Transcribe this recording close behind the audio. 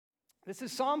This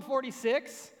is Psalm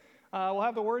 46. We'll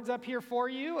have the words up here for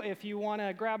you. If you want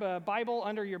to grab a Bible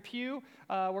under your pew,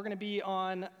 we're going to be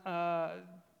on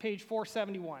page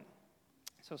 471.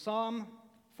 So Psalm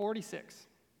 46.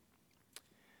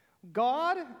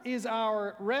 God is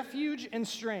our refuge and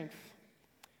strength,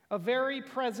 a very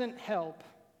present help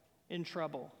in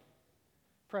trouble.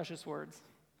 Precious words.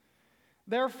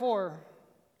 Therefore,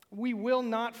 we will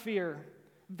not fear,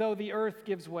 though the earth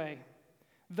gives way,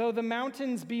 though the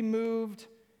mountains be moved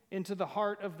into the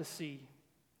heart of the sea,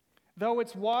 though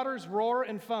its waters roar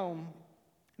and foam,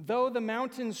 though the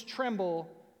mountains tremble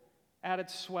at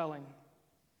its swelling.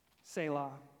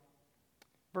 Selah.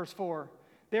 Verse 4,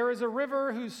 there is a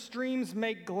river whose streams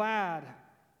make glad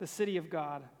the city of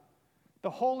God,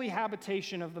 the holy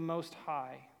habitation of the Most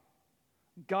High.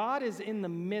 God is in the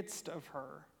midst of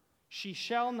her. She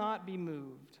shall not be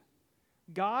moved.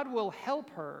 God will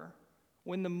help her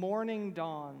when the morning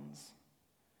dawns.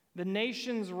 The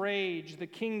nations rage, the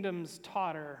kingdoms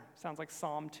totter. Sounds like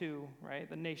Psalm 2, right?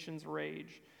 The nations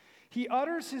rage. He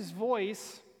utters his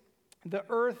voice, the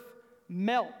earth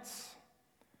melts.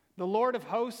 The Lord of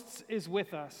hosts is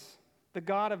with us. The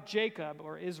God of Jacob,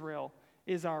 or Israel,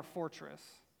 is our fortress.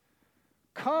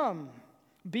 Come,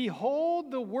 behold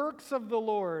the works of the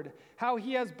Lord, how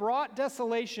he has brought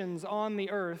desolations on the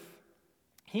earth.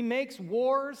 He makes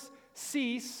wars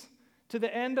cease to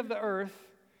the end of the earth.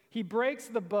 He breaks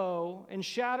the bow and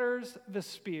shatters the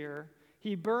spear.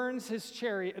 He burns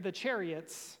the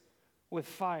chariots with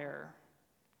fire.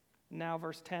 Now,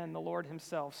 verse 10, the Lord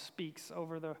himself speaks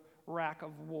over the rack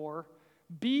of war.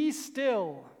 Be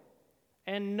still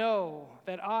and know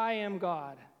that I am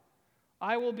God.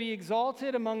 I will be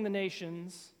exalted among the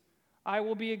nations. I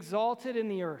will be exalted in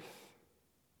the earth.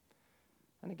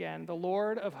 And again, the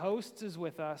Lord of hosts is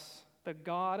with us. The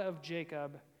God of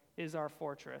Jacob is our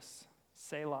fortress.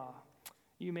 Selah.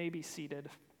 You may be seated.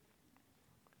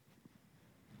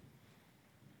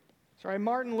 Sorry,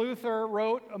 Martin Luther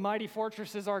wrote, "A mighty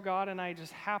fortress is our God," and I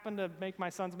just happened to make my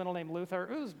son's middle name Luther.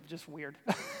 It was just weird.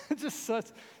 Just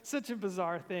such a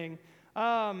bizarre thing.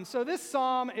 So this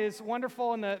psalm is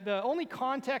wonderful, and the only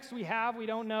context we have, we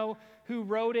don't know who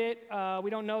wrote it. We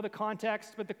don't know the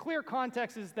context, but the clear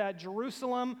context is that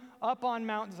Jerusalem up on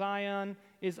Mount Zion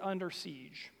is under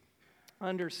siege.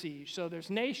 Under siege. So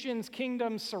there's nations,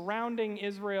 kingdoms surrounding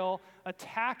Israel,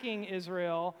 attacking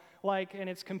Israel, and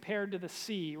it's compared to the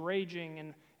sea,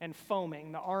 raging and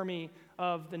foaming, the army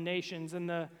of the nations.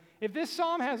 And if this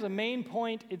psalm has a main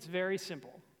point, it's very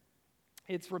simple.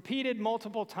 It's repeated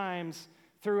multiple times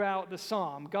throughout the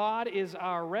psalm. God is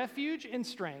our refuge and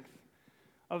strength,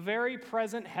 a very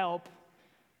present help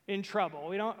in trouble.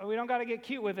 We don't got to get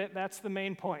cute with it. That's the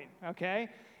main point, okay?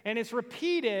 And it's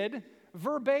repeated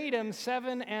verbatim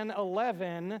 7 and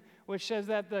 11, which says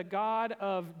that the God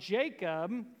of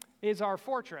Jacob is our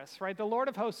fortress, right? The Lord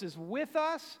of hosts is with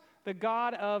us. The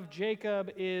God of Jacob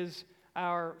is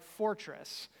our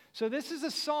fortress. So this is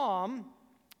a psalm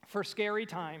for scary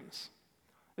times.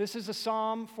 This is a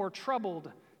psalm for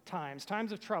troubled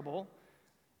times of trouble.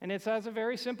 And it has a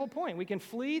very simple point. We can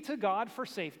flee to God for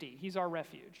safety. He's our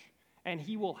refuge. And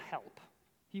he will help.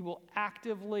 He will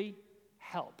actively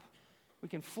help. We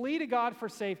can flee to God for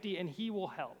safety, and he will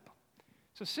help.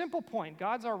 So simple point,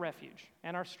 God's our refuge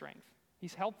and our strength.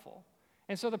 He's helpful.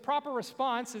 And so the proper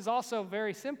response is also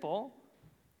very simple.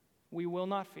 We will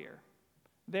not fear.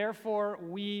 Therefore,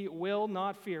 we will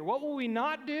not fear. What will we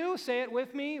not do? Say it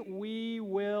with me. We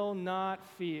will not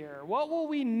fear. What will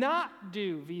we not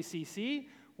do, VCC?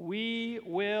 We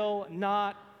will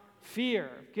not fear.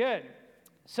 Good.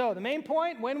 So the main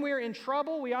point, when we're in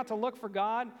trouble, we ought to look for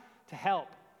God to help.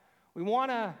 We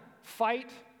want to fight,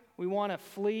 we want to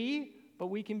flee, but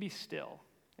we can be still,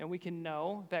 and we can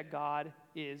know that God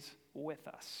is with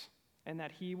us, and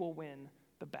that he will win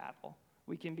the battle.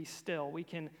 We can be still, we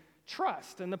can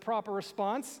trust, and the proper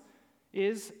response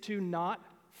is to not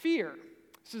fear.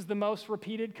 This is the most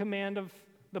repeated command of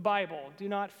the Bible. Do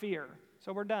not fear.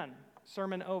 So we're done.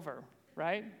 Sermon over,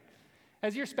 right?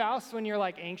 Has your spouse, when you're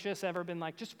anxious, ever been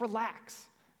just relax?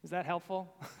 Is that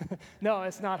helpful? No,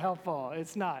 it's not helpful.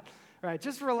 It's not. Right,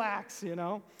 just relax,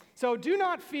 So do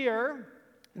not fear.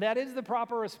 That is the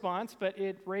proper response, but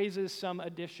it raises some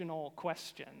additional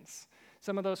questions.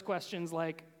 Some of those questions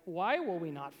why will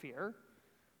we not fear?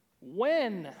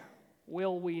 When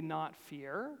will we not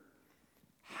fear?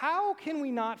 How can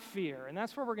we not fear? And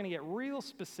that's where we're going to get real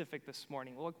specific this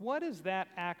morning. What does that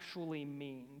actually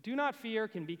mean? Do not fear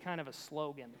can be kind of a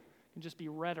slogan. It can just be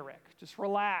rhetoric. Just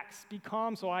relax. Be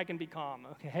calm so I can be calm,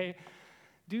 okay?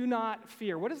 Do not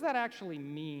fear. What does that actually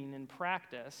mean in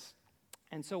practice?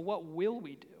 And so what will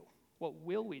we do? What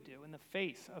will we do in the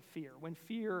face of fear, when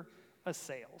fear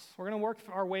assails? We're going to work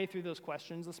our way through those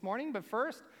questions this morning, but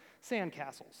first,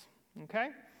 sandcastles, okay?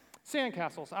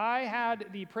 Sandcastles. I had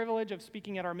the privilege of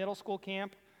speaking at our middle school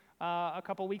camp a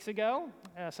couple weeks ago.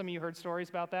 Some of you heard stories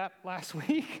about that last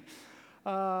week.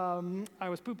 I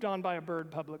was pooped on by a bird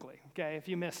publicly, okay, if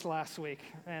you missed last week.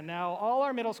 And now all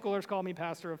our middle schoolers call me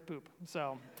pastor of poop,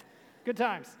 so good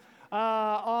times.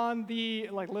 On the,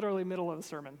 literally middle of the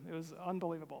sermon. It was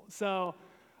unbelievable. So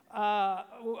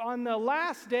on the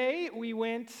last day, we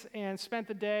went and spent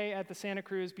the day at the Santa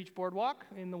Cruz Beach Boardwalk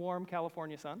in the warm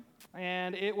California sun.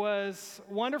 And it was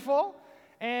wonderful.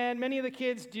 And many of the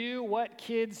kids do what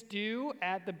kids do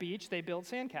at the beach. They build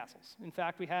sandcastles. In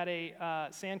fact, we had a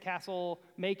sandcastle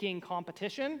making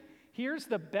competition. Here's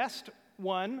the best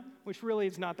one, which really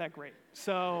is not that great.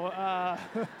 So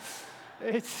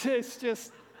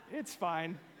it's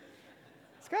fine.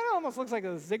 It kind of almost looks like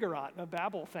a ziggurat, a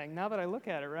Babel thing, now that I look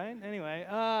at it, right? Anyway,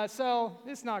 so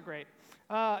it's not great.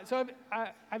 So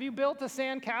have you built a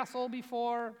sandcastle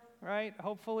before, right?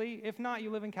 Hopefully. If not,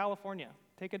 you live in California.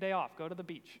 Take a day off, go to the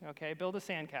beach, okay? Build a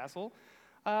sandcastle.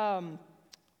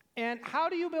 And how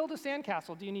do you build a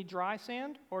sandcastle? Do you need dry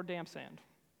sand or damp sand?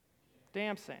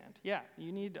 Damp sand, yeah.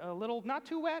 You need a little, not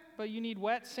too wet, but you need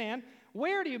wet sand.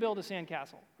 Where do you build a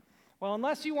sandcastle? Well,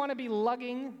 unless you want to be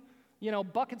lugging,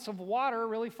 buckets of water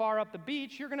really far up the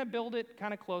beach, you're going to build it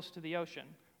kind of close to the ocean.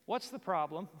 What's the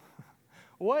problem?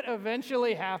 What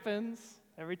eventually happens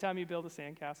every time you build a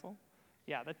sandcastle?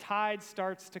 Yeah, the tide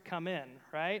starts to come in,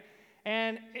 right?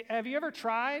 And have you ever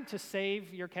tried to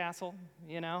save your castle?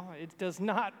 It doesn't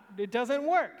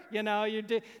work.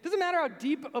 It doesn't matter how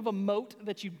deep of a moat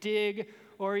that you dig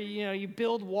or, you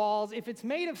build walls. If it's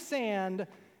made of sand,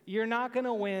 you're not going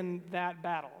to win that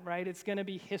battle, right? It's going to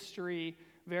be history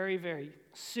very, very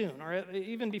soon. Or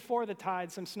even before the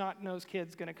tide, some snot-nosed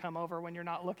kid's going to come over when you're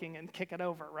not looking and kick it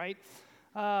over, right?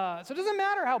 So it doesn't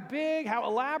matter how big, how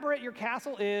elaborate your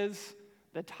castle is,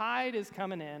 the tide is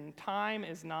coming in. Time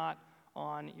is not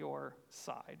on your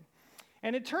side.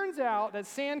 And it turns out that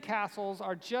sandcastles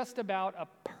are just about a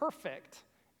perfect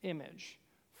image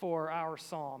for our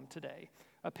psalm today.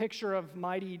 A picture of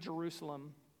mighty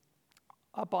Jerusalem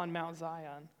up on Mount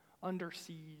Zion, under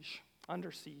siege.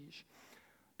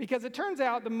 Because it turns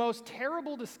out the most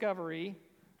terrible discovery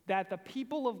that the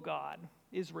people of God,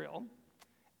 Israel,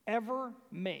 ever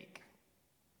make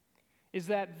is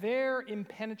that their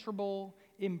impenetrable,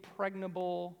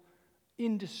 impregnable,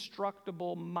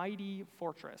 indestructible, mighty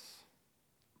fortress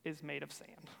is made of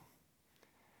sand.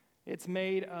 It's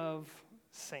made of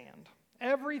sand.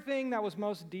 Everything that was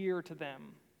most dear to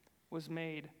them was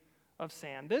made of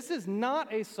sand. This is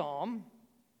not a psalm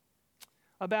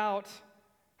about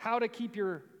how to keep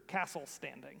your castle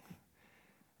standing,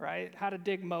 right? How to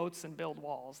dig moats and build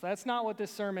walls. That's not what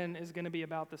this sermon is going to be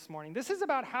about this morning. This is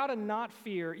about how to not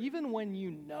fear even when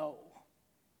you know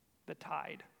the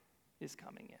tide is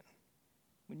coming in.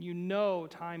 When you know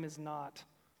time is not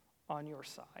on your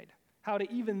side. How to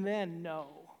even then know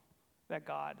that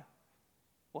God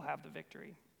will have the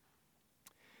victory.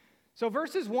 So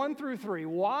verses 1 through 3,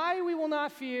 why we will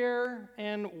not fear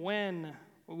and when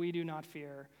we do not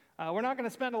fear. We're not going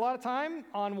to spend a lot of time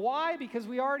on why because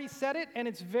we already said it, and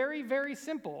it's very, very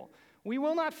simple. We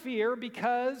will not fear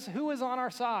because who is on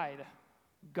our side?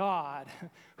 God.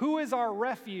 Who is our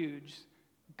refuge?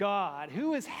 God.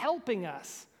 Who is helping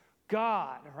us?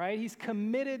 God, right? He's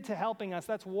committed to helping us.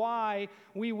 That's why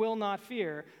we will not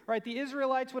fear, right? The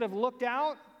Israelites would have looked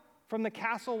out from the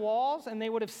castle walls and they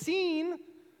would have seen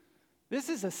this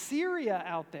is Assyria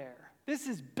out there. This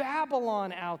is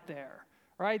Babylon out there,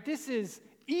 right? This is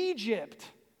Egypt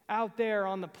out there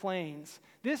on the plains.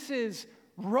 This is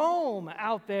Rome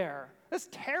out there. That's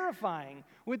terrifying.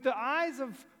 With the eyes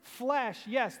of flesh,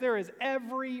 yes, there is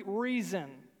every reason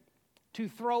to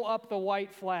throw up the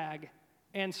white flag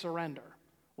and surrender.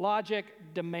 Logic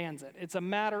demands it. It's a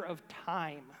matter of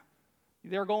time.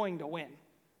 They're going to win.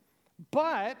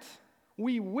 But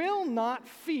we will not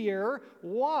fear.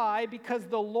 Why? Because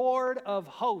the Lord of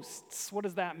hosts, what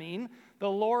does that mean? The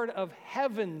Lord of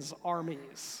heaven's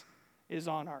armies is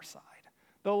on our side.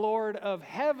 The Lord of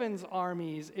heaven's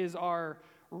armies is our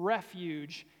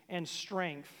refuge and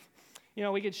strength.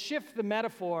 We could shift the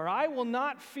metaphor. I will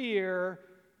not fear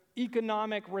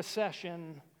economic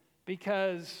recession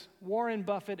because Warren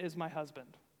Buffett is my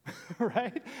husband,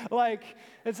 right?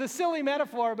 It's a silly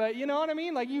metaphor, but you know what I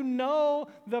mean?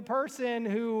 The person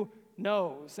who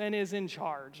knows and is in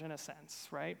charge in a sense,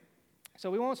 right? So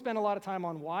we won't spend a lot of time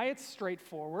on why. It's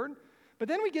straightforward. But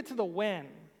then we get to the when.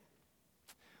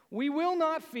 We will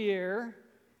not fear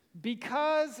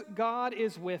Because God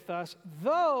is with us,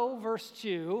 though, verse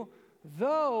 2,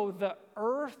 though the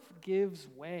earth gives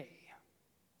way.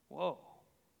 Whoa.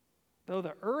 Though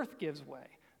the earth gives way.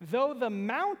 Though the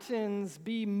mountains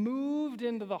be moved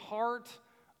into the heart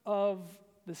of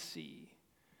the sea.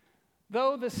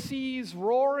 Though the seas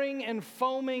roaring and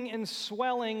foaming and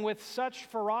swelling with such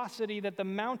ferocity that the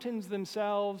mountains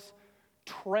themselves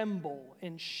tremble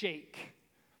and shake.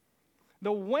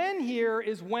 The when here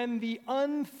is when the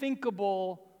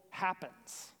unthinkable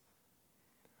happens.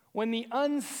 When the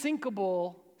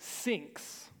unsinkable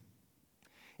sinks.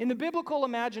 In the biblical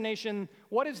imagination,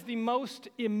 what is the most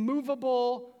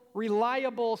immovable,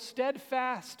 reliable,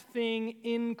 steadfast thing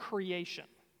in creation?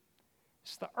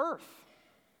 It's the earth.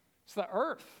 It's the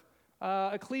earth.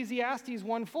 Ecclesiastes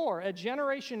 1:4, a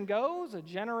generation goes, a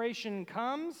generation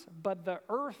comes, but the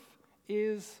earth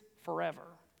is forever.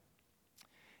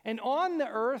 And on the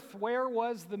earth, where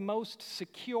was the most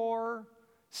secure,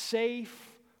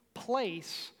 safe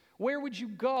place? Where would you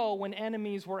go when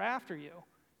enemies were after you?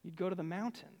 You'd go to the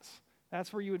mountains.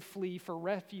 That's where you would flee for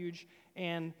refuge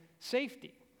and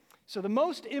safety. So the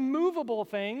most immovable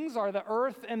things are the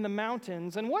earth and the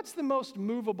mountains. And what's the most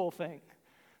movable thing?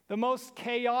 The most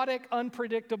chaotic,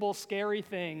 unpredictable, scary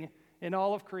thing in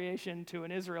all of creation to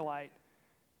an Israelite?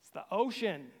 It's the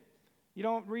ocean. You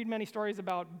don't read many stories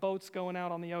about boats going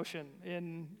out on the ocean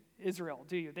in Israel,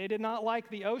 do you? They did not like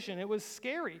the ocean. It was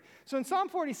scary. So in Psalm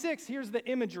 46, here's the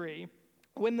imagery.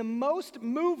 When the most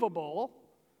movable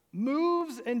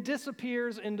moves and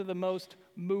disappears into the most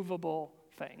movable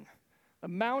thing. The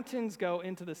mountains go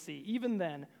into the sea. Even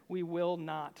then, we will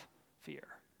not fear.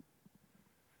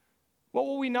 What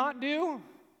will we not do?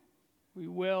 We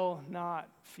will not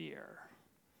fear.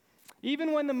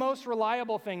 Even when the most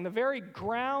reliable thing, the very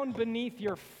ground beneath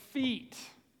your feet,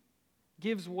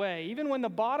 gives way, even when the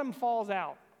bottom falls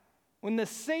out, when the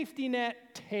safety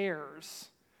net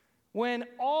tears, when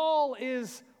all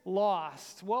is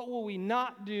lost, what will we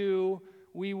not do?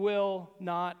 We will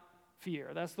not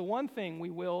fear. That's the one thing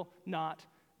we will not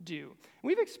do.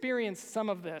 We've experienced some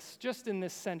of this just in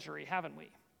this century, haven't we?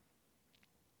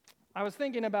 I was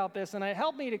thinking about this, and it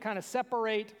helped me to kind of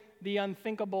separate the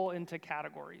unthinkable into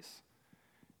categories.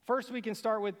 First, we can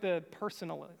start with the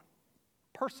personally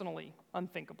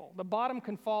unthinkable. The bottom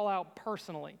can fall out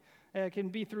personally. It can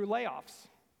be through layoffs.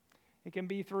 It can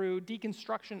be through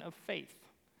deconstruction of faith.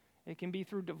 It can be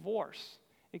through divorce.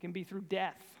 It can be through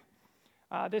death.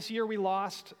 This year we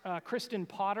lost Kristen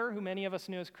Potter, who many of us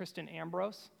knew as Kristen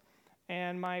Ambrose.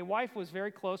 And my wife was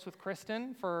very close with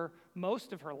Kristen for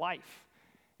most of her life.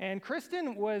 And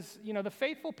Kristen was, the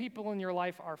faithful people in your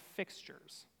life are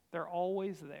fixtures. They're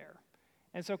always there.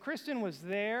 And so Kristen was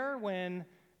there when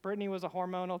Brittany was a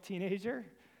hormonal teenager.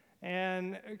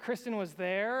 And Kristen was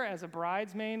there as a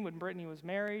bridesmaid when Brittany was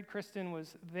married. Kristen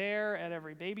was there at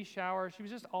every baby shower. She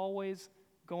was just always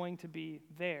going to be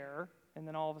there. And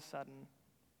then all of a sudden,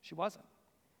 she wasn't.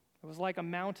 It was like a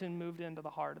mountain moved into the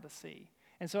heart of the sea.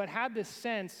 And so it had this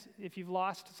sense, if you've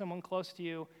lost someone close to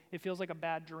you, it feels like a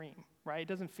bad dream, right? It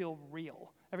doesn't feel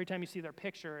real. Every time you see their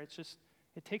picture, it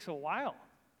takes a while.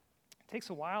 It takes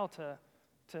a while to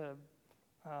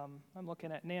I'm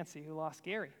looking at Nancy, who lost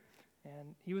Gary.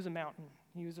 And he was a mountain.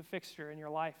 He was a fixture in your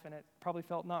life, and it probably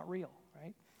felt not real,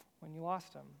 right, when you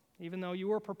lost him. Even though you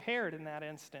were prepared in that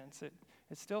instance, it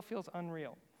still feels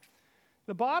unreal.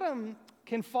 The bottom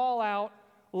can fall out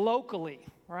locally,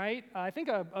 right? I think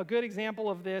a good example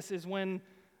of this is when,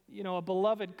 a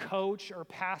beloved coach or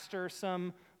pastor,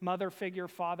 some mother figure,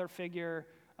 father figure,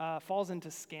 falls into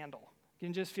scandal. You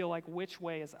can just feel like which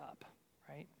way is up,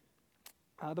 right?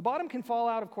 The bottom can fall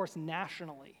out, of course,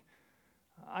 nationally.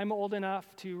 I'm old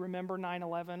enough to remember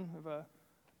 9/11. I have a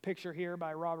picture here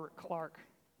by Robert Clark.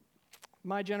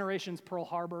 My generation's Pearl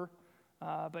Harbor,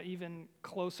 but even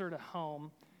closer to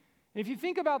home. If you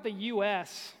think about the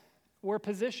U.S., we're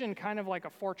positioned kind of like a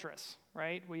fortress,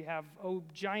 right? We have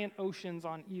giant oceans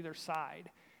on either side.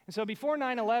 And so before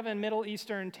 9/11, Middle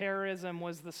Eastern terrorism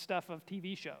was the stuff of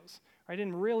TV shows. Right? It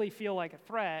didn't really feel like a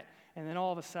threat, and then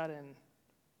all of a sudden,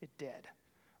 it did.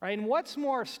 Right? And what's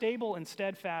more stable and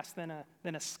steadfast than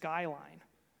a skyline?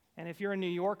 And if you're a New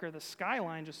Yorker, the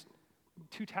skyline, just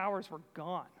 2 towers were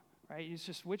gone. Right? It's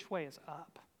just which way is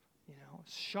up?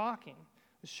 It's shocking.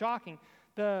 It's shocking.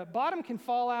 The bottom can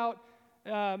fall out.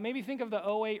 Maybe think of the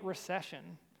 2008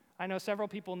 recession. I know several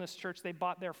people in this church, they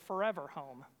bought their forever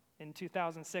home in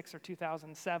 2006 or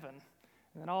 2007.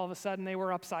 And then all of a sudden they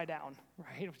were upside down,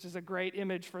 right? Which is a great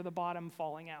image for the bottom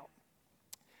falling out.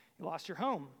 You lost your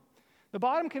home. The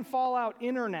bottom can fall out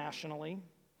internationally.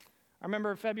 I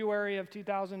remember February of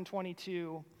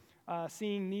 2022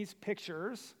 seeing these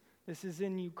pictures. This is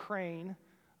in Ukraine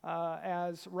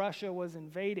as Russia was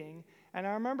invading. And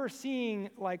I remember seeing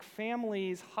like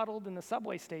families huddled in the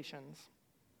subway stations.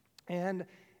 And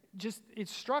just, it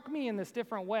struck me in this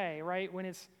different way, right?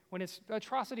 When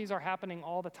atrocities are happening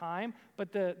all the time,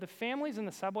 but the families in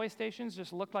the subway stations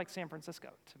just looked like San Francisco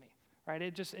to me, right?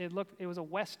 It was a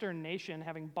Western nation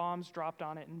having bombs dropped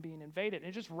on it and being invaded.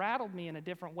 It just rattled me in a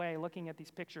different way looking at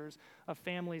these pictures of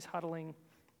families huddling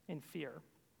in fear.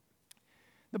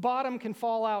 The bottom can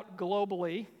fall out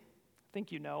globally. I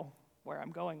think you know where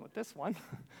I'm going with this one.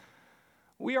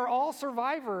 We are all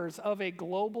survivors of a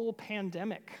global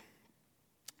pandemic.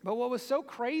 But what was so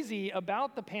crazy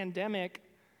about the pandemic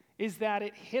is that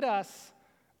it hit us,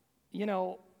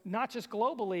 not just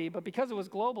globally, but because it was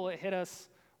global, it hit us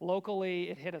locally,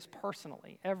 it hit us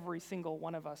personally. Every single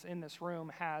one of us in this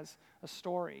room has a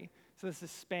story. So this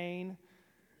is Spain.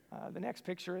 The next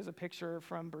picture is a picture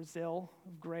from Brazil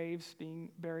of graves being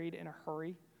buried in a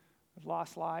hurry, of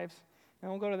lost lives.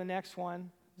 And we'll go to the next one.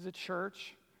 This is a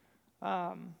church.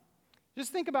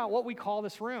 Just think about what we call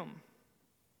this room.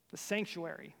 The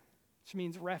sanctuary, which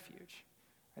means refuge.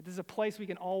 Right? This is a place we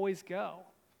can always go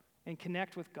and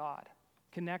connect with God,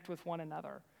 connect with one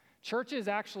another. Churches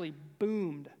actually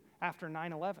boomed after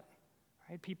 9/11.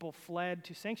 Right? People fled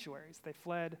to sanctuaries. They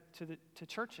fled to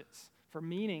churches for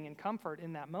meaning and comfort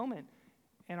in that moment,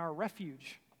 and our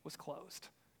refuge was closed.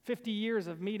 50 years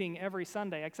of meeting every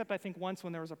Sunday, except I think once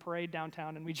when there was a parade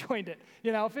downtown and we joined it.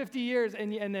 50 years,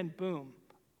 and then boom.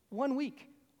 1 week,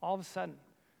 all of a sudden,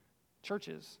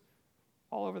 churches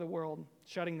all over the world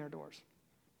shutting their doors.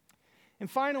 And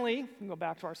finally, we can go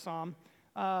back to our psalm.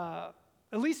 At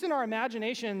least in our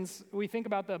imaginations, we think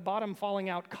about the bottom falling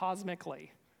out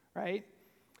cosmically, right?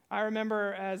 I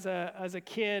remember as a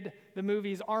kid, the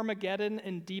movies Armageddon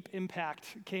and Deep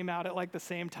Impact came out at like the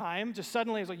same time. Just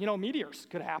suddenly it was like, meteors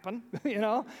could happen,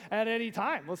 at any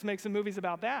time. Let's make some movies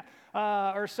about that.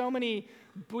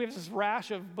 We have this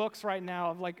rash of books right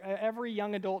now of like every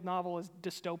young adult novel is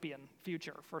dystopian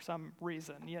future for some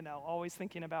reason, always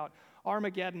thinking about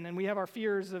Armageddon. And we have our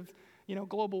fears of,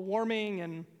 global warming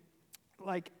and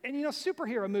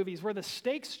superhero movies where the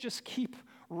stakes just keep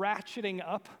ratcheting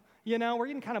up. We're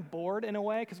getting kind of bored in a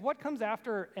way, because what comes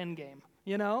after Endgame,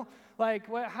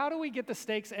 how do we get the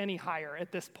stakes any higher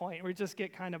at this point? We just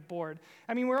get kind of bored.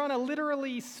 We're on a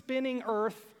literally spinning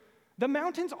Earth. The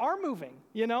mountains are moving,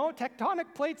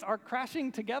 tectonic plates are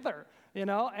crashing together,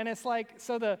 and it's like,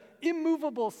 so the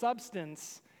immovable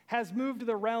substance has moved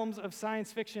the realms of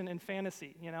science fiction and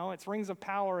fantasy, it's rings of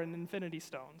power and infinity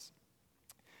stones.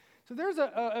 So there's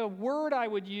a word I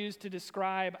would use to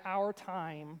describe our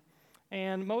time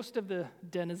and most of the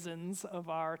denizens of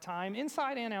our time,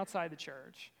 inside and outside the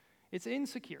church. It's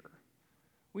insecure.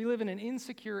 We live in an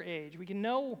insecure age. We can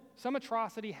know some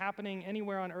atrocity happening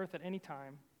anywhere on earth at any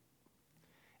time.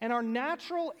 And our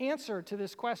natural answer to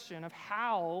this question of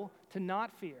how to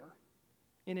not fear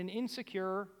in an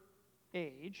insecure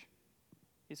age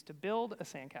is to build a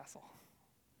sandcastle.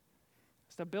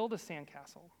 It's to build a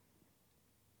sandcastle.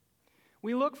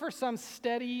 We look for some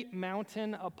steady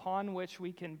mountain upon which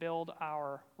we can build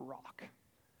our rock.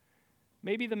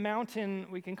 Maybe the mountain,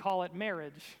 we can call it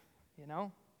marriage,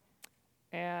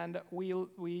 And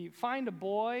we find a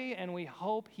boy and we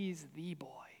hope he's the boy,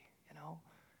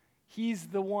 He's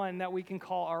the one that we can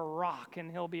call our rock,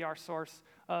 and he'll be our source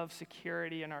of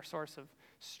security and our source of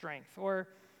strength. Or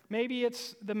maybe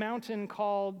it's the mountain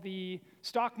called the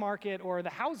stock market or the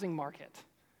housing market.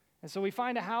 And so we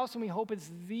find a house and we hope it's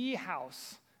the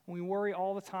house. And we worry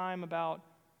all the time about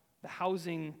the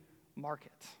housing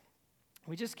market.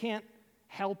 We just can't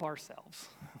help ourselves.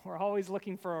 We're always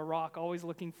looking for a rock, always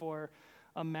looking for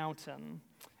a mountain.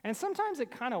 And sometimes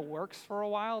it kind of works for a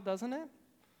while, doesn't it?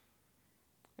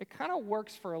 It kind of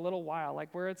works for a little while,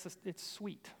 like where it's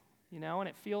sweet, and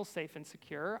it feels safe and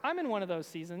secure. I'm in one of those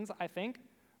seasons, I think.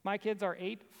 My kids are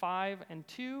 8, 5, and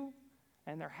 2,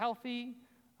 and they're healthy.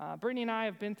 Brittany and I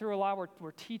have been through a lot.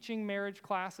 We're teaching marriage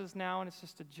classes now, and it's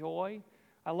just a joy.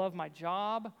 I love my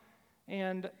job.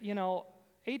 And,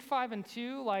 8, 5, and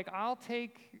 2, I'll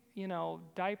take,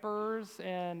 diapers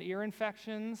and ear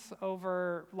infections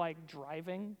over,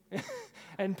 driving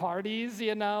and parties,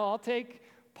 I'll take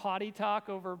potty talk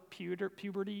over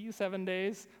puberty 7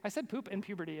 days. I said poop and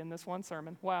puberty in this one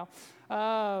sermon. Wow.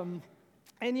 And,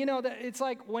 it's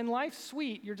like when life's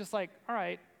sweet, you're just like, all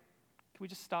right, can we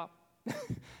just stop?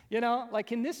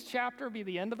 Can this chapter be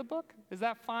the end of the book? Is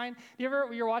that fine?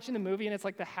 You're watching the movie and it's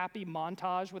like the happy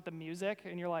montage with the music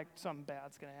and you're like, something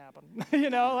bad's going to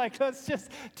happen. Let's just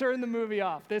turn the movie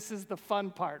off. This is the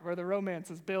fun part where the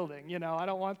romance is building. I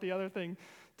don't want the other thing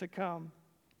to come.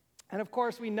 And of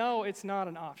course, we know it's not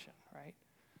an option, right?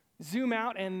 Zoom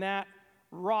out, and that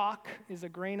rock is a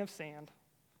grain of sand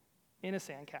in a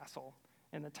sandcastle,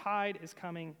 and the tide is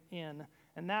coming in.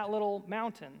 And that little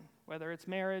mountain, whether it's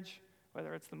marriage,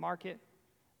 whether it's the market,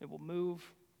 it will move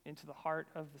into the heart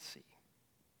of the sea.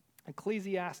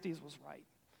 Ecclesiastes was right.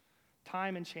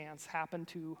 Time and chance happen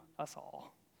to us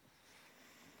all.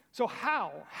 So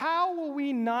how? How will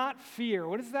we not fear?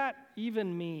 What does that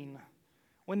even mean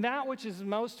when that which is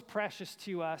most precious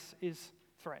to us is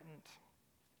threatened?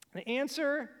 The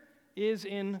answer is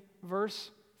in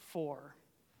verse 4.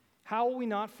 How will we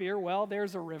not fear? Well,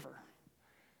 there's a river.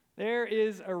 There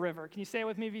is a river. Can you say it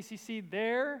with me, VCC?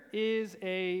 There is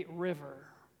a river.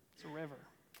 It's a river.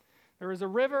 There is a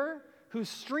river whose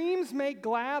streams make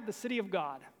glad the city of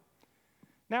God.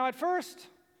 Now, at first,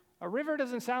 a river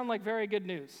doesn't sound like very good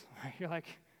news. You're like,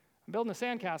 I'm building a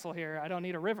sandcastle here. I don't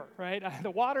need a river, right?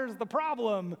 The water's the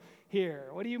problem here.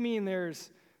 What do you mean there's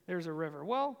a river?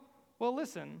 Well,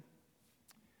 listen.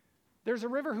 There's a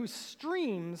river whose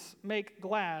streams make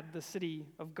glad the city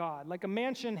of God. Like a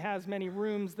mansion has many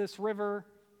rooms, this river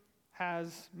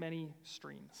has many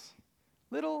streams.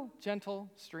 Little, gentle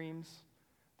streams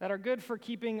that are good for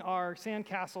keeping our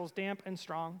sandcastles damp and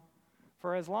strong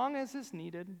for as long as is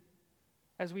needed,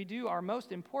 as we do our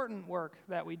most important work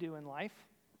that we do in life,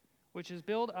 which is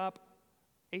build up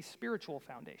a spiritual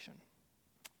foundation,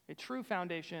 a true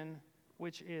foundation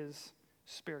which is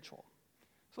spiritual.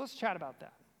 So let's chat about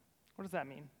that. What does that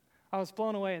mean? I was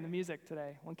blown away in the music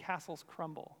today. When castles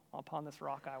crumble, upon this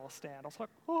rock I will stand. I was like,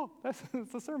 oh, that's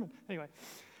the sermon. Anyway,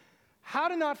 how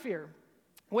to not fear.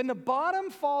 When the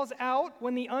bottom falls out,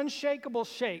 when the unshakable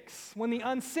shakes, when the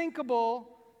unsinkable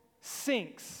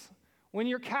sinks, when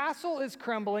your castle is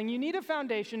crumbling, you need a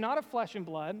foundation not of flesh and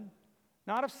blood,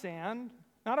 not of sand,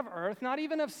 not of earth, not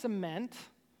even of cement.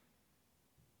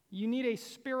 You need a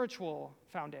spiritual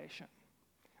foundation.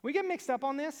 We get mixed up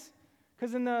on this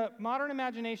because in the modern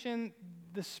imagination,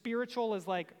 the spiritual is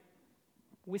like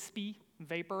wispy,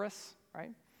 vaporous, right?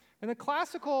 In the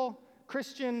classical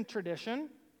Christian tradition,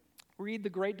 read The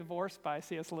Great Divorce by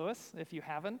C.S. Lewis, if you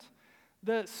haven't.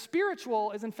 The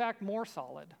spiritual is in fact more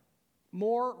solid,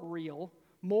 more real,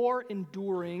 more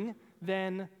enduring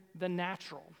than the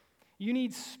natural. You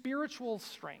need spiritual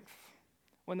strength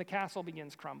when the castle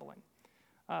begins crumbling.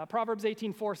 Proverbs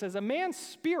 18:4 says, a man's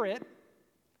spirit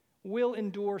will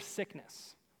endure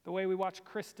sickness, the way we watch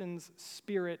Kristen's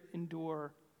spirit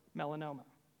endure melanoma.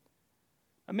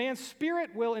 A man's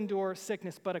spirit will endure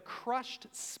sickness, but a crushed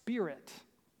spirit,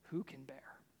 who can bear?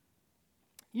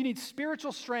 You need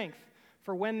spiritual strength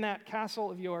for when that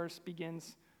castle of yours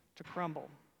begins to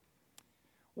crumble.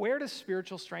 Where does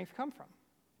spiritual strength come from?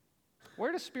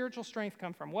 Where does spiritual strength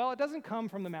come from? Well, it doesn't come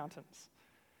from the mountains.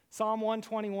 Psalm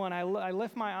 121, I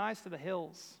lift my eyes to the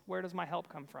hills. Where does my help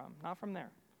come from? Not from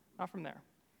there. Not from there.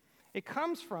 It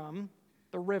comes from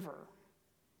the river.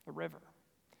 The river.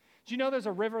 Do you know there's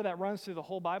a river that runs through the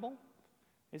whole Bible?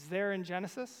 It's there in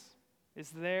Genesis.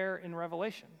 It's there in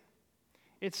Revelation.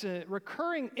 It's a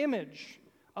recurring image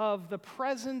of the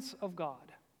presence of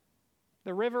God.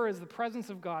 The river is the presence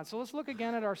of God. So let's look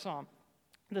again at our psalm.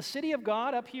 The city of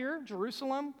God up here,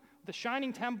 Jerusalem, the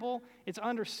shining temple, it's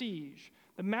under siege.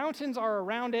 The mountains are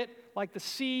around it like the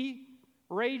sea,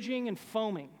 raging and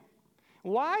foaming.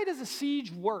 Why does a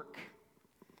siege work?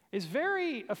 It's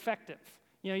very effective.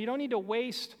 You don't need to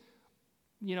waste,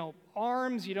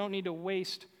 arms. You don't need to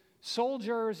waste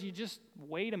soldiers. You just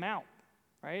wait them out,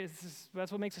 right?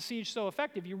 That's what makes a siege so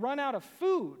effective. You run out of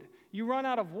food. You run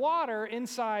out of water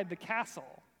inside the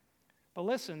castle. But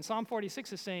listen, Psalm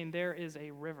 46 is saying there is a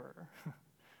river.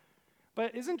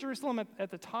 But isn't Jerusalem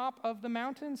at the top of the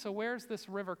mountain? So where's this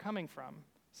river coming from?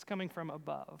 It's coming from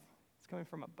above. It's coming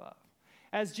from above.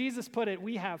 As Jesus put it,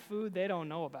 we have food they don't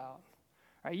know about.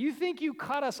 Right? You think you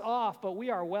cut us off, but we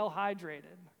are well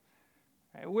hydrated.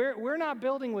 Right? We're not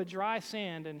building with dry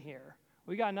sand in here.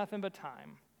 We got nothing but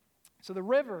time. So the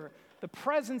river, the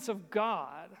presence of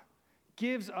God,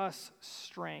 gives us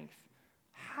strength.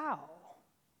 How?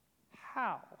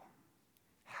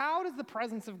 How does the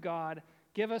presence of God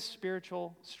give us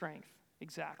spiritual strength?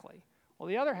 Exactly. Well,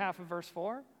 the other half of verse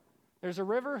 4, there's a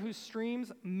river whose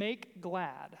streams make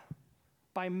glad.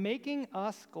 By making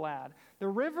us glad. The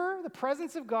river, the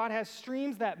presence of God, has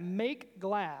streams that make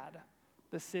glad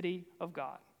the city of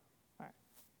God. All right,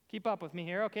 keep up with me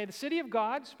here. Okay, the city of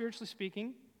God, spiritually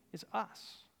speaking, is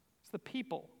us. It's the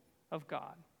people of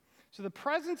God. So the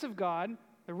presence of God,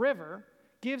 the river,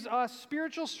 gives us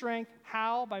spiritual strength.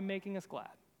 How? By making us glad.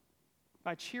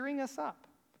 By cheering us up.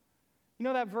 You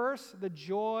know that verse, the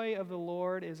joy of the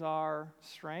Lord is our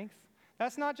strength?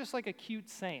 That's not just like a cute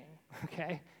saying,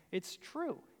 okay? It's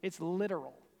true. It's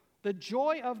literal. The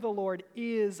joy of the Lord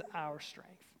is our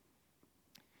strength.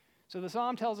 So the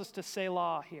psalm tells us to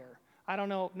Selah here. I don't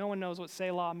know, no one knows what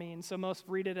Selah means, so most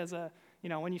read it as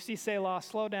when you see Selah,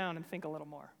 slow down and think a little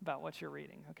more about what you're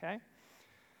reading, okay?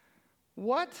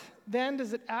 What then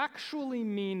does it actually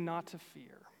mean not to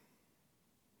fear?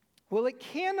 Well, it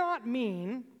cannot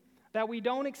mean that we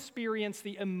don't experience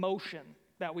the emotion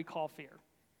that we call fear.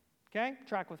 Okay?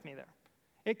 Track with me there.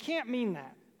 It can't mean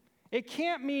that. It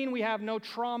can't mean we have no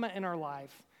trauma in our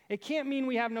life. It can't mean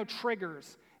we have no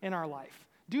triggers in our life.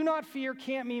 Do not fear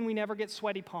can't mean we never get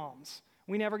sweaty palms.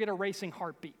 We never get a racing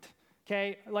heartbeat.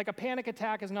 Okay? Like a panic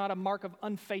attack is not a mark of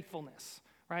unfaithfulness,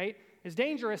 right? It's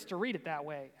dangerous to read it that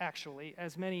way, actually,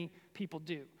 as many people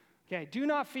do. Okay? Do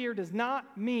not fear does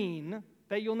not mean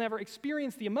that you'll never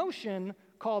experience the emotion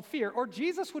called fear, or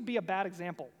Jesus would be a bad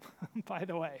example, by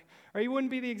the way, or he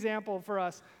wouldn't be the example for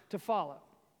us to follow.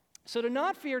 So to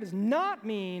not fear does not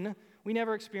mean we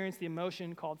never experience the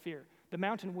emotion called fear. The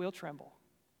mountain will tremble.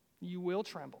 You will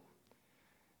tremble.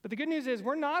 But the good news is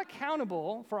we're not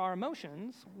accountable for our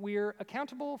emotions. We're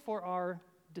accountable for our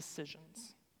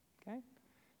decisions, okay?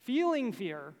 Feeling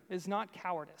fear is not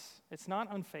cowardice. It's not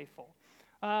unfaithful.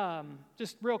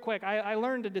 Just real quick, I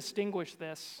learned to distinguish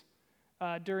this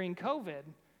during COVID,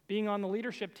 being on the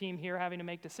leadership team here, having to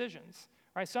make decisions.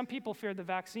 Right? Some people feared the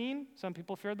vaccine. Some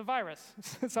people feared the virus.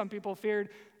 Some people feared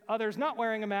others not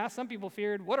wearing a mask. Some people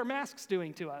feared, what are masks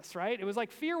doing to us, right? It was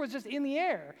like fear was just in the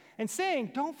air. And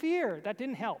saying, don't fear, that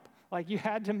didn't help. Like you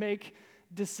had to make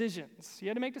decisions. You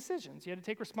had to make decisions. You had to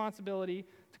take responsibility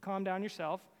to calm down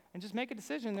yourself and just make a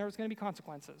decision. There was going to be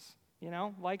consequences,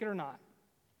 like it or not.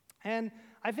 And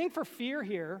I think for fear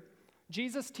here,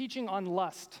 Jesus' teaching on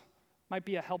lust might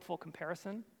be a helpful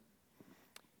comparison.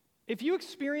 If you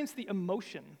experience the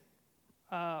emotion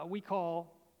we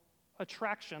call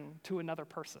attraction to another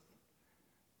person,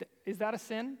 is that a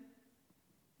sin?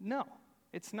 No,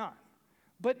 it's not.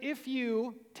 But if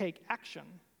you take action,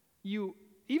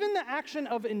 even the action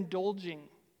of indulging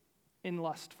in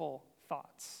lustful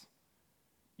thoughts,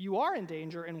 you are in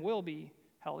danger and will be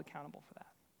held accountable for that.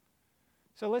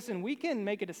 So listen, we can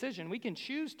make a decision. We can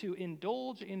choose to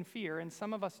indulge in fear, and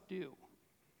some of us do.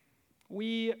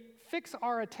 We fix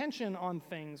our attention on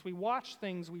things. We watch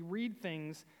things. We read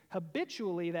things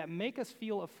habitually that make us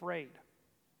feel afraid.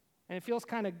 And it feels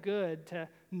kind of good to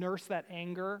nurse that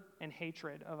anger and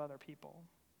hatred of other people.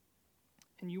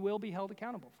 And you will be held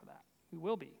accountable for that. We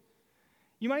will be.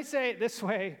 You might say it this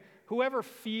way: whoever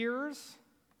fears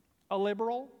a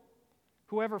liberal,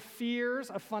 whoever fears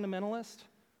a fundamentalist,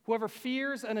 whoever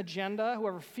fears an agenda,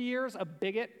 whoever fears a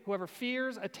bigot, whoever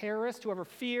fears a terrorist, whoever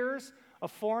fears a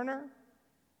foreigner,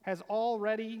 has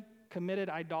already committed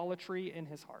idolatry in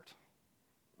his heart.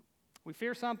 We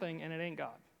fear something, and it ain't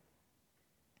God.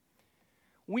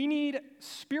 We need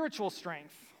spiritual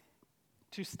strength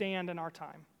to stand in our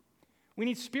time. We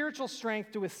need spiritual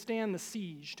strength to withstand the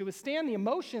siege, to withstand the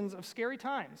emotions of scary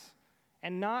times,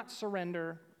 and not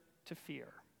surrender to fear.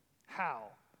 How?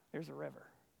 There's a river.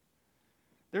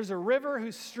 There's a river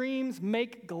whose streams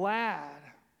make glad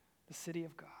the city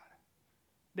of God.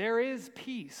 There is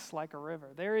peace like a river.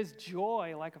 There is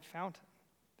joy like a fountain.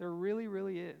 There really,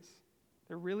 really is.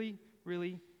 There really,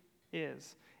 really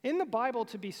is. In the Bible,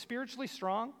 to be spiritually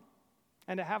strong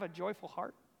and to have a joyful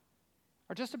heart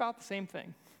are just about the same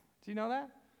thing. Do you know that?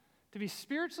 To be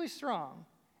spiritually strong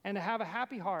and to have a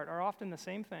happy heart are often the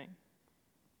same thing.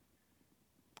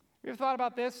 You ever thought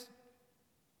about this?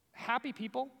 Happy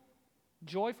people,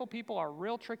 joyful people are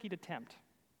real tricky to tempt.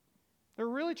 They're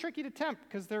really tricky to tempt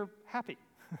because they're happy.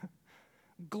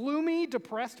 Gloomy,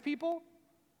 depressed people,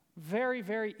 very,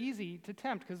 very easy to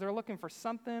tempt because they're looking for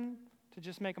something to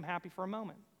just make them happy for a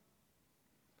moment.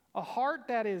 A heart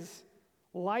that is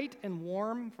light and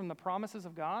warm from the promises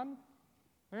of God,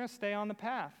 they're going to stay on the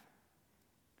path.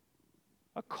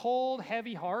 A cold,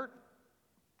 heavy heart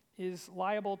is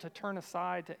liable to turn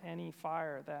aside to any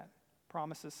fire that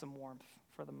promises some warmth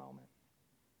for the moment.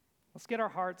 Let's get our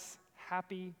hearts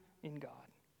happy in God.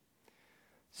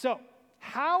 So,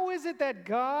 how is it that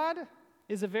God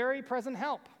is a very present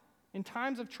help in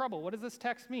times of trouble? What does this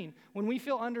text mean? When we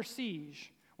feel under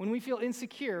siege, when we feel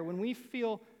insecure, when we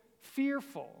feel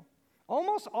fearful,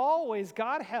 almost always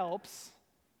God helps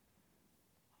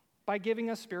by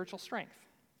giving us spiritual strength,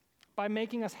 by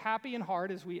making us happy in heart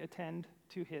as we attend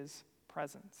to his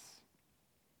presence.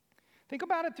 Think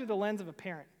about it through the lens of a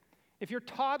parent. If your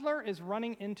toddler is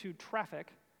running into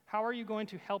traffic, how are you going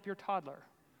to help your toddler?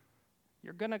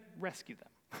 You're going to rescue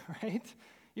them, right?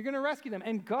 You're going to rescue them.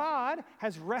 And God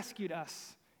has rescued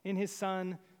us in his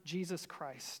Son, Jesus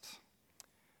Christ.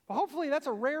 But hopefully that's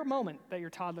a rare moment that your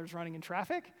toddler's running in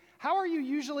traffic. How are you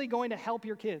usually going to help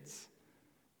your kids?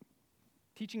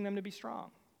 Teaching them to be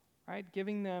strong, right?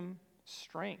 Giving them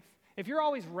strength. If you're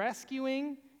always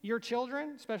rescuing your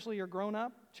children, especially your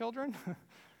grown-up children,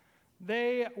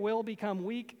 they will become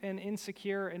weak and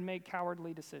insecure and make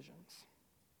cowardly decisions.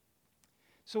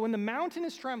 So when the mountain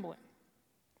is trembling,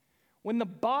 when the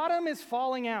bottom is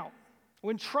falling out,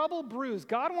 when trouble brews,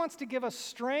 God wants to give us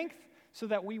strength so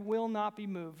that we will not be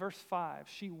moved. Verse 5,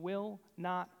 she will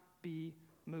not be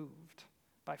moved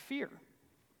by fear.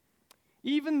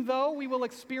 Even though we will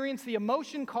experience the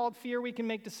emotion called fear, we can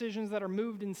make decisions that are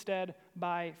moved instead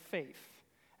by faith.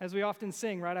 As we often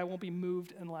sing, right? I won't be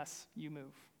moved unless you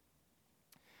move.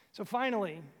 So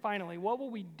finally, what will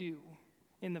we do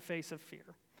in the face of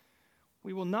fear?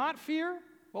 We will not fear.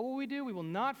 What will we do? We will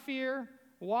not fear.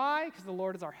 Why? Because the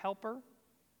Lord is our helper.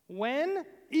 When?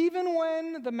 Even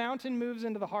when the mountain moves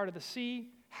into the heart of the sea.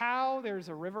 How? There's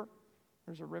a river.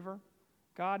 There's a river.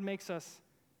 God makes us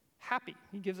happy.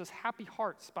 He gives us happy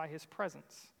hearts by his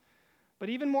presence. But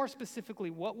even more specifically,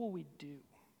 what will we do?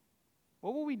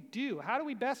 What will we do? How do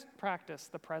we best practice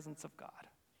the presence of God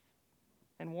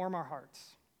and warm our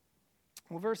hearts?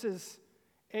 Well, verses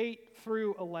 8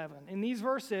 through 11. In these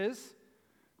verses,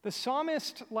 the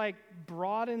psalmist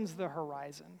broadens the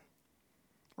horizon.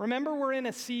 Remember, we're in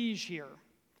a siege here.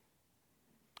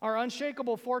 Our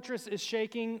unshakable fortress is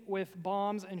shaking with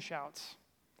bombs and shouts.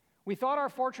 We thought our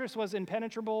fortress was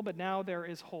impenetrable, but now there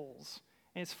is holes,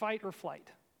 and it's fight or flight.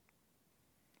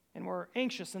 And we're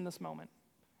anxious in this moment.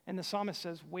 And the psalmist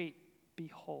says, wait,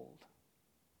 behold,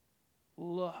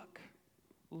 look.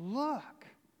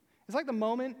 It's like the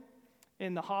moment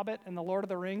in The Hobbit and The Lord of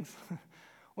the Rings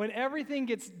when everything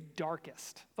gets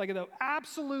darkest. It's like the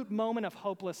absolute moment of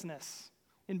hopelessness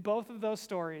in both of those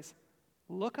stories.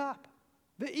 Look up.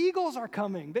 The eagles are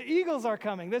coming. The eagles are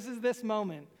coming. This is this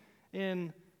moment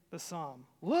in the psalm.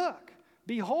 Look,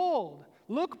 behold,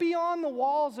 look beyond the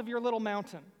walls of your little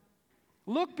mountain.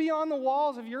 Look beyond the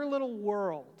walls of your little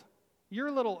world,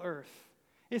 your little earth.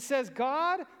 It says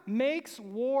God makes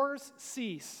wars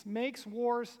cease, makes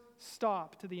wars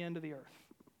stop to the end of the earth.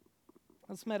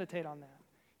 Let's meditate on that.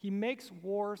 He makes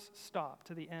wars stop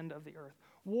to the end of the earth.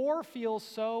 War feels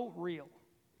so real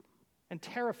and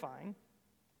terrifying,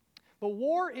 but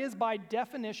war is by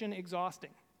definition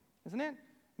exhausting, isn't it?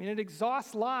 I mean, it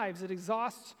exhausts lives, it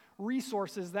exhausts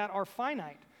resources that are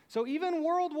finite. So even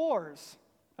world wars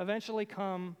eventually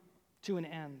come to an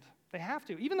end. They have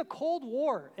to. Even the Cold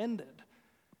War ended,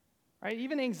 right?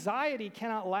 Even anxiety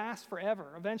cannot last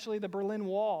forever. Eventually the Berlin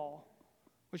Wall,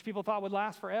 which people thought would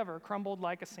last forever, crumbled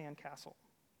like a sandcastle.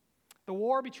 The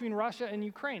war between Russia and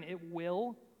Ukraine, it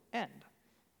will end.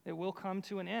 It will come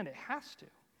to an end. It has to.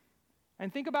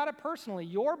 And think about it personally.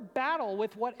 Your battle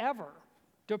with whatever,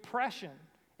 depression,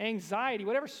 anxiety,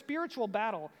 whatever spiritual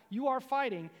battle you are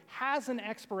fighting has an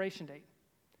expiration date.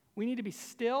 We need to be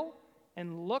still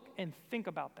and look and think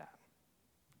about that.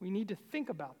 We need to think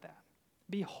about that.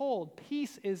 Behold,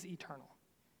 peace is eternal.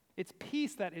 It's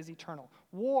peace that is eternal.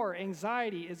 War,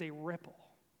 anxiety is a ripple.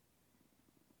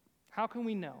 How can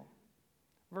we know?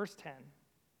 Verse 10.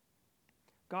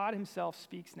 God himself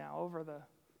speaks now over the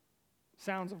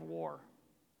sounds of war.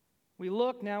 We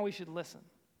look, now we should listen.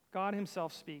 God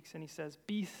himself speaks and he says,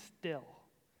 be still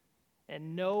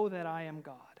and know that I am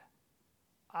God.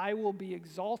 I will be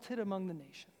exalted among the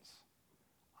nations.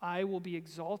 I will be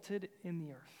exalted in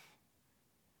the earth.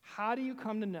 How do you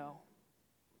come to know?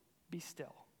 Be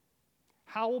still.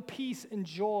 How will peace and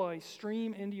joy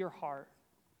stream into your heart?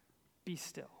 Be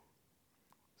still.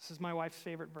 This is my wife's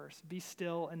favorite verse. Be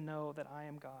still and know that I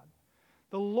am God.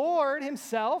 The Lord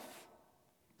himself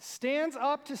stands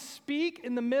up to speak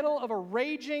in the middle of a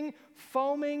raging,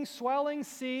 foaming, swelling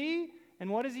sea. And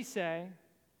what does he say?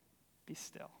 Be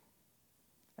still.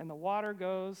 And the water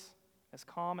goes as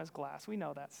calm as glass. We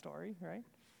know that story, right?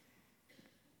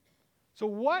 So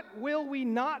what will we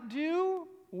not do?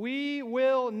 We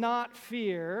will not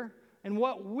fear. And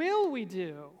what will we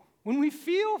do when we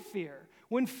feel fear?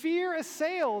 When fear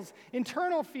assails,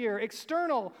 internal fear,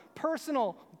 external,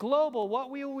 personal, global, what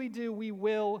will we do? We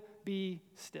will be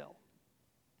still.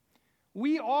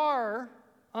 We are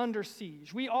under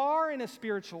siege. We are in a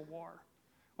spiritual war.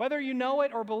 Whether you know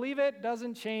it or believe it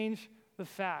doesn't change the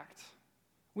fact.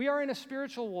 We are in a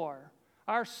spiritual war.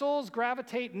 Our souls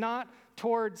gravitate not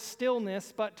towards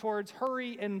stillness, but towards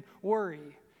hurry and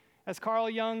worry. As Carl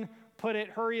Jung put it,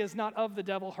 hurry is not of the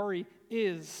devil, hurry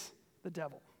is the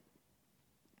devil.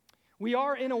 We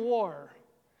are in a war,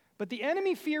 but the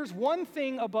enemy fears one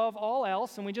thing above all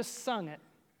else, and we just sung it.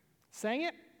 Sang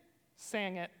it?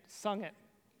 Sang it. Sung it.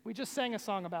 We just sang a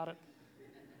song about it.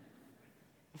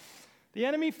 The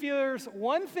enemy fears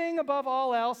one thing above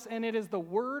all else, and it is the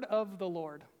word of the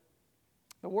Lord.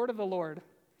 The word of the Lord.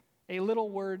 A little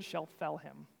word shall fell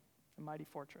him, a mighty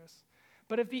fortress.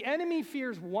 But if the enemy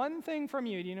fears one thing from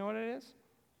you, do you know what it is?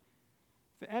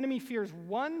 If the enemy fears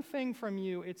one thing from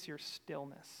you, it's your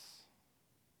stillness.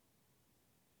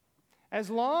 As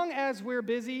long as we're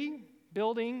busy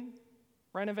building,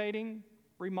 renovating,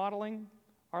 remodeling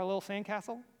our little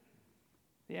sandcastle,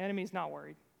 the enemy's not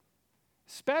worried.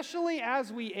 Especially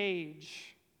as we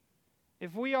age.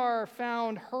 If we are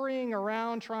found hurrying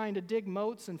around trying to dig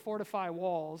moats and fortify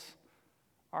walls,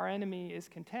 our enemy is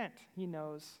content. He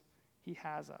knows he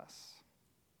has us.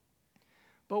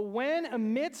 But when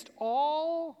amidst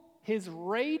all his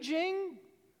raging,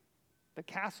 the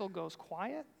castle goes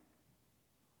quiet,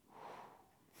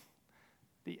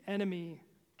 the enemy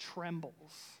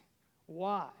trembles.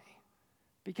 Why?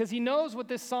 Because he knows what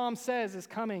this psalm says is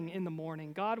coming in the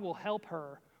morning. God will help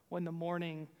her when the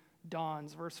morning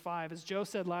dawns. Verse 5, as Joe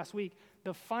said last week,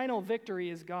 the final victory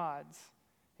is God's.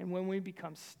 And when we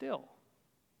become still,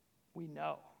 we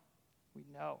know. We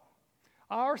know.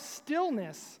 Our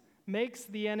stillness makes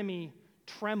the enemy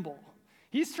tremble.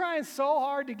 He's trying so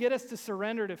hard to get us to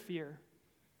surrender to fear.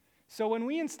 So when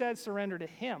we instead surrender to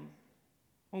him,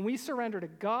 when we surrender to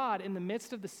God in the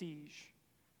midst of the siege,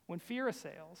 when fear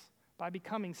assails, by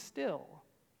becoming still,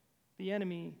 the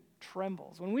enemy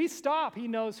trembles. When we stop, he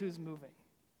knows who's moving.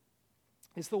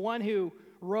 It's the one who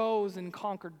rose and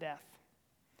conquered death.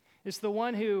 It's the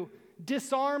one who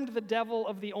disarmed the devil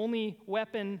of the only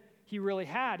weapon he really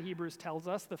had, Hebrews tells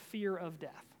us, the fear of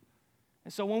death.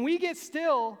 And so when we get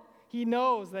still, he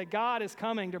knows that God is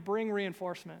coming to bring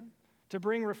reinforcement, to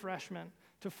bring refreshment,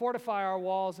 to fortify our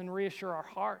walls and reassure our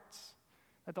hearts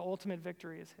that the ultimate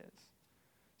victory is his.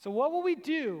 So what will we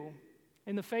do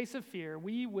in the face of fear?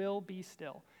 We will be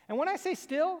still. And when I say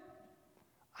still,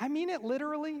 I mean it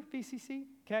literally, BCC,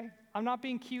 okay? I'm not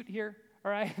being cute here,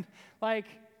 all right? Like,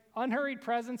 unhurried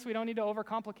presence, we don't need to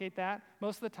overcomplicate that.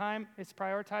 Most of the time, it's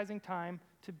prioritizing time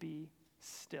to be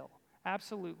still.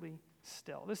 Absolutely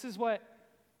still. This is what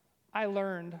I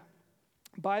learned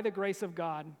by the grace of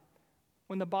God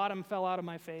when the bottom fell out of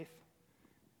my faith.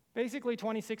 Basically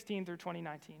 2016 through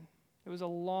 2019. It was a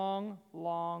long,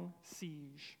 long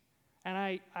siege. And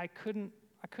I could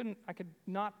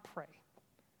not pray.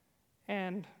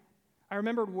 And I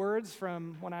remembered words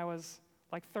from when I was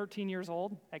like 13 years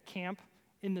old at camp.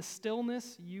 In the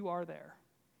stillness, you are there.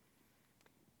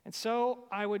 And so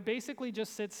I would basically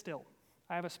just sit still.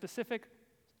 I have a specific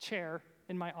chair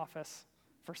in my office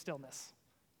for stillness.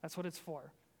 That's what it's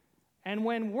for. And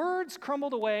when words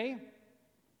crumbled away,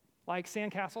 like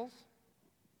sandcastles,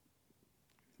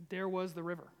 there was the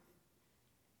river.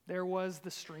 There was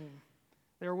the stream.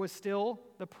 There was still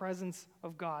the presence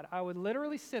of God. I would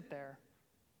literally sit there,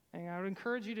 and I would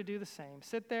encourage you to do the same.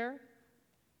 Sit there,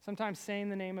 sometimes saying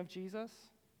the name of Jesus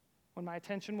when my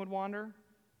attention would wander,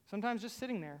 sometimes just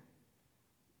sitting there,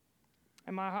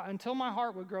 and until my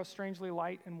heart would grow strangely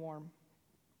light and warm.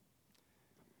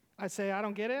 I'd say, I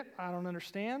don't get it, I don't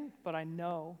understand, but I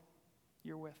know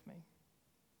you're with me.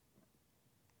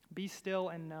 Be still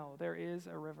and know there is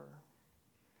a river.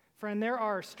 Friend, there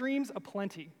are streams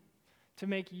aplenty to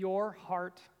make your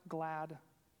heart glad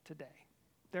today.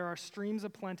 There are streams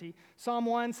aplenty. Psalm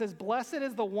 1 says, blessed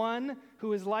is the one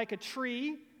who is like a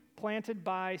tree planted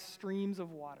by streams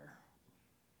of water.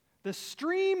 The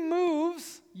stream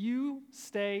moves, you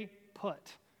stay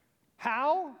put.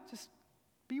 How? Just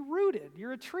be rooted.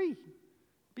 You're a tree.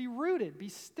 Be rooted. Be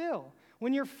still.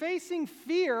 When you're facing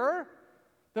fear,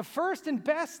 the first and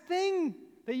best thing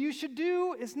that you should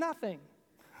do is nothing.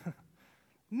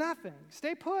 Nothing.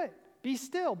 Stay put. Be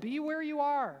still. Be where you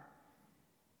are.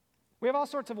 We have all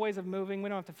sorts of ways of moving. We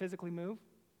don't have to physically move.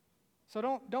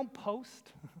 So don't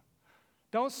post.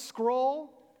 Don't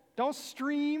scroll. Don't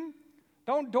stream.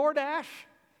 Don't DoorDash.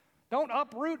 Don't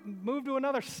uproot and move to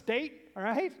another state, all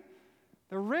right?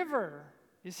 The river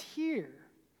is here.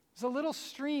 There's a little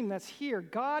stream that's here.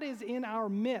 God is in our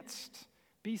midst.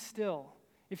 Be still.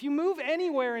 If you move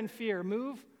anywhere in fear,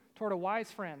 move toward a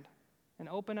wise friend and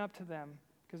open up to them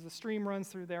because the stream runs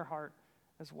through their heart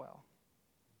as well.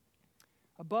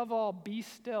 Above all, be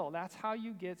still. That's how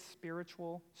you get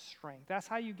spiritual strength. That's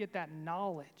how you get that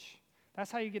knowledge.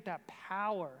 That's how you get that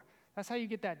power. That's how you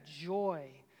get that joy.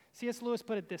 C.S. Lewis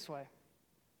put it this way.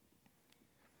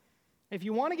 If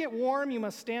you want to get warm, you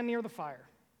must stand near the fire.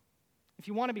 If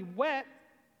you want to be wet,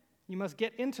 you must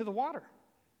get into the water.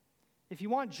 If you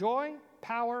want joy,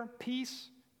 power, peace,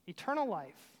 eternal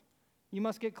life, you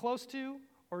must get close to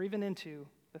or even into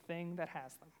the thing that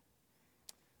has them.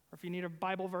 Or if you need a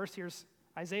Bible verse, here's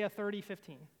Isaiah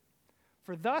 30:15.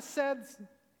 For thus says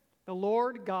the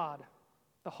Lord God,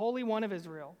 the Holy One of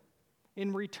Israel,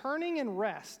 in returning and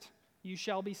rest you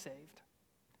shall be saved.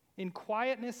 In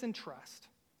quietness and trust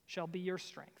shall be your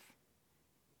strength.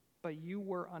 But you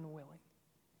were unwilling.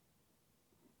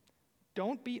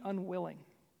 Don't be unwilling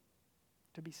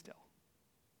to be still.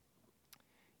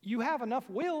 You have enough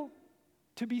will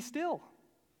to be still,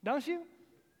 don't you?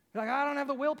 You're like, I don't have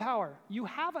the willpower. You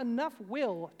have enough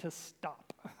will to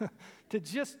stop, to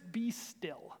just be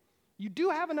still. You do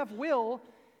have enough will.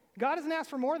 God doesn't ask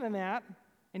for more than that,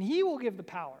 and he will give the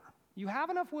power. You have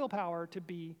enough willpower to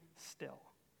be still.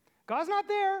 God's not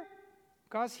there.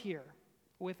 God's here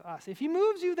with us. If he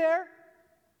moves you there,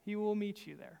 he will meet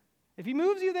you there. If he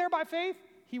moves you there by faith,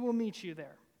 he will meet you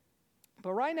there.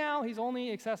 But right now, he's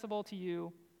only accessible to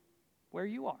you where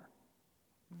you are.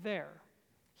 There,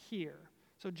 here.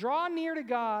 So draw near to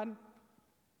God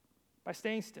by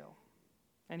staying still,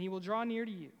 and he will draw near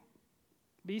to you.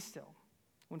 Be still.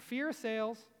 When fear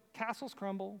assails, castles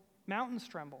crumble, mountains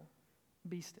tremble,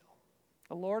 be still.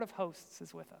 The Lord of hosts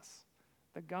is with us.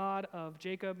 The God of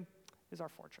Jacob is our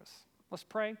fortress. Let's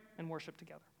pray and worship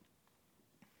together.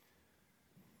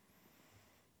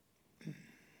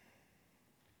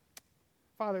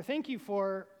 Father, thank you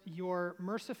for your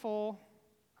merciful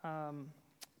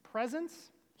presence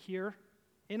here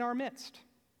in our midst.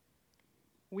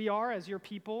 We are, as your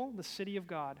people, the city of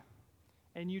God,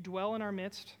 and you dwell in our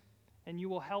midst, and you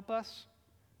will help us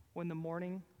when the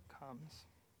morning comes.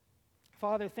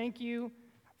 Father, thank you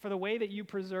for the way that you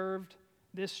preserved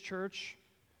this church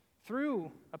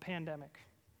through a pandemic,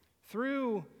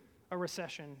 through a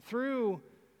recession, through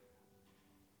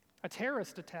a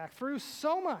terrorist attack, through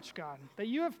so much, God, that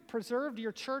you have preserved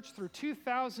your church through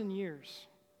 2,000 years.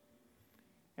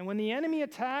 And when the enemy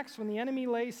attacks, when the enemy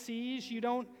lays siege, you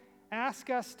don't ask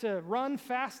us to run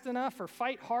fast enough or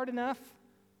fight hard enough.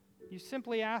 You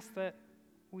simply ask that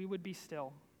we would be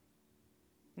still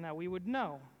and that we would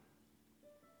know,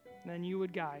 and then you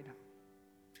would guide.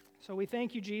 So we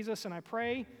thank you, Jesus, and I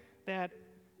pray that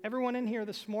everyone in here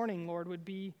this morning, Lord, would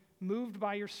be moved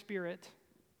by your Spirit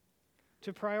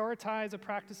to prioritize a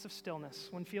practice of stillness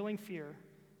when feeling fear,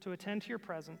 to attend to your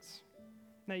presence,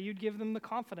 and that you'd give them the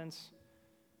confidence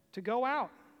to go out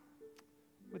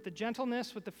with the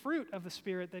gentleness, with the fruit of the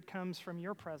Spirit that comes from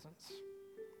your presence.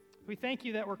 We thank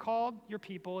you that we're called your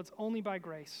people. It's only by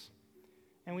grace.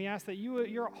 And we ask that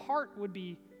your heart would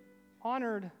be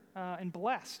honored and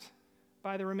blessed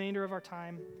by the remainder of our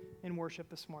time in worship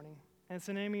this morning. And it's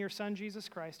in the name of your Son, Jesus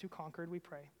Christ, who conquered, we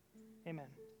pray. Amen.